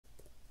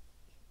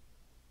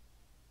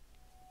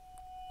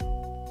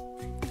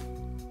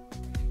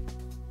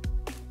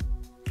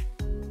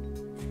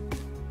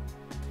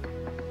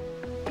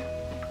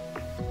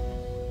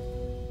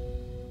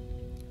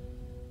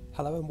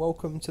Hello and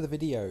welcome to the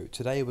video.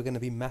 Today we're going to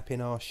be mapping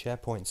our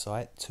SharePoint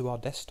site to our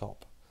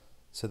desktop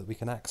so that we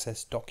can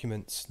access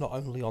documents not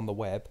only on the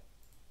web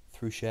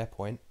through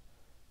SharePoint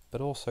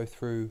but also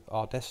through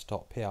our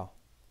desktop here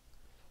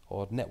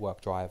or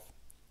network drive.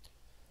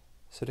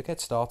 So to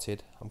get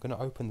started, I'm going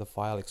to open the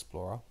File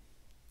Explorer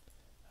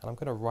and I'm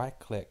going to right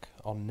click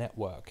on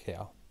Network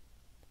here.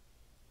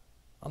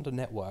 Under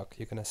Network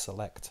you're going to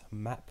select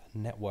Map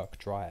Network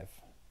Drive.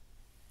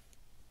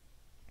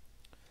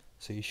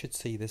 So you should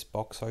see this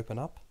box open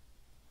up,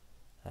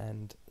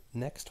 and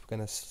next we're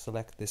going to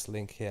select this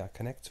link here,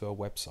 connect to a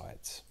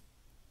website,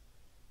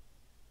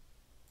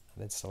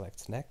 and then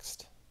select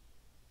next.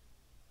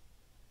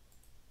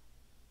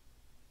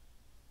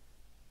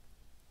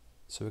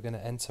 So we're going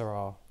to enter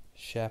our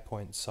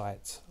SharePoint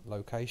site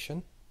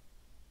location.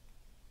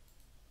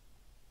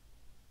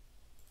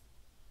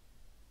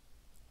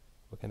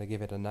 We're going to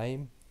give it a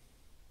name,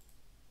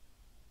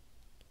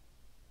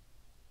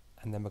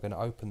 and then we're going to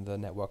open the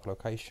network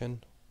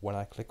location when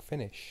I click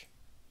finish.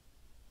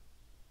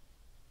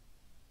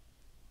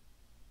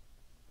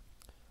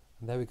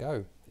 And there we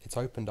go, it's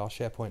opened our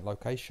SharePoint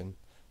location.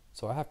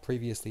 So I have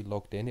previously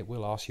logged in, it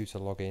will ask you to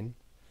log in.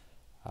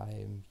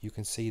 You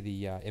can see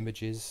the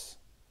images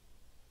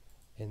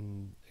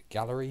in a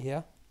gallery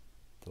here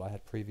that I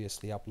had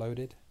previously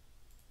uploaded.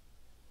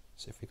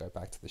 So if we go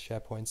back to the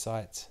SharePoint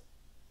site,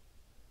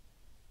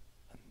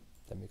 and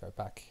then we go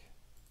back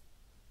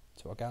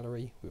to our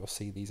gallery, we will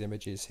see these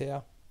images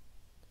here.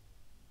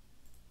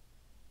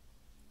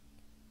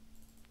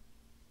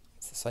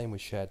 It's the same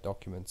with shared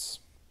documents.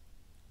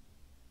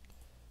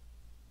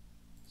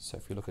 So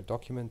if you look at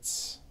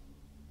documents,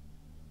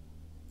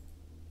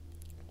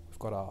 we've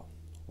got our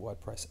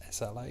WordPress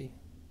SLA,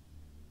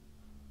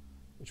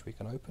 which we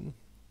can open.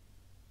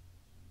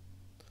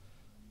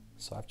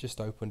 So I've just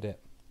opened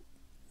it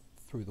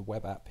through the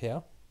web app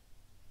here.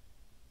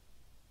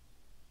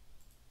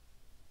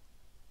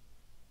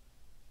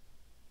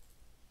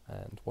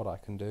 And what I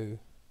can do,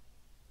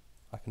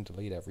 I can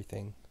delete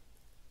everything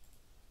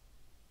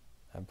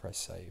and press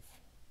save.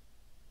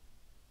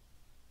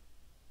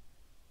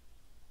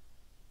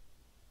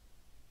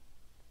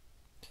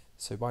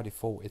 So by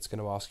default it's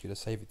going to ask you to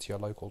save it to your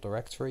local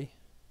directory,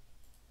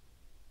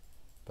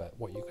 but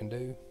what you can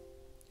do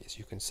is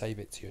you can save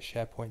it to your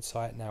SharePoint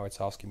site. Now it's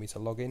asking me to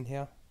log in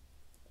here.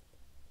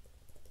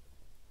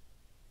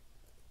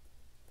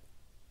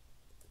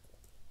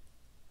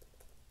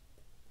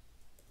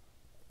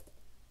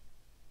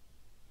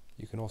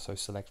 You can also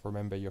select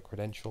remember your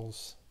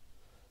credentials,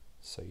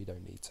 so you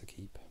don't need to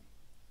keep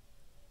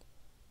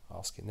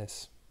asking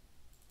this.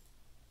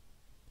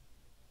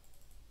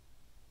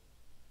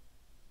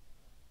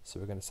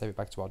 So we're going to save it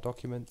back to our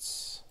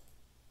documents,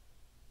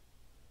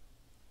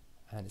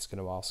 and it's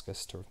going to ask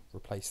us to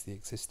replace the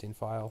existing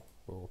file.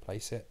 We'll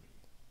replace it.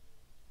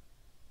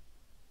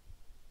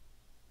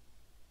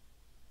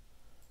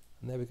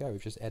 And there we go,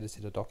 we've just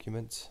edited a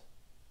document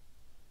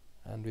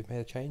and we've made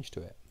a change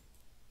to it.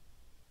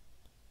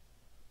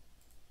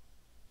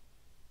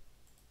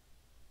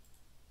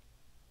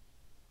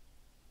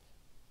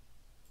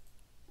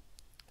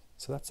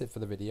 So that's it for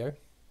the video.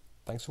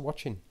 Thanks for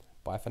watching.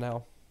 Bye for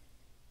now.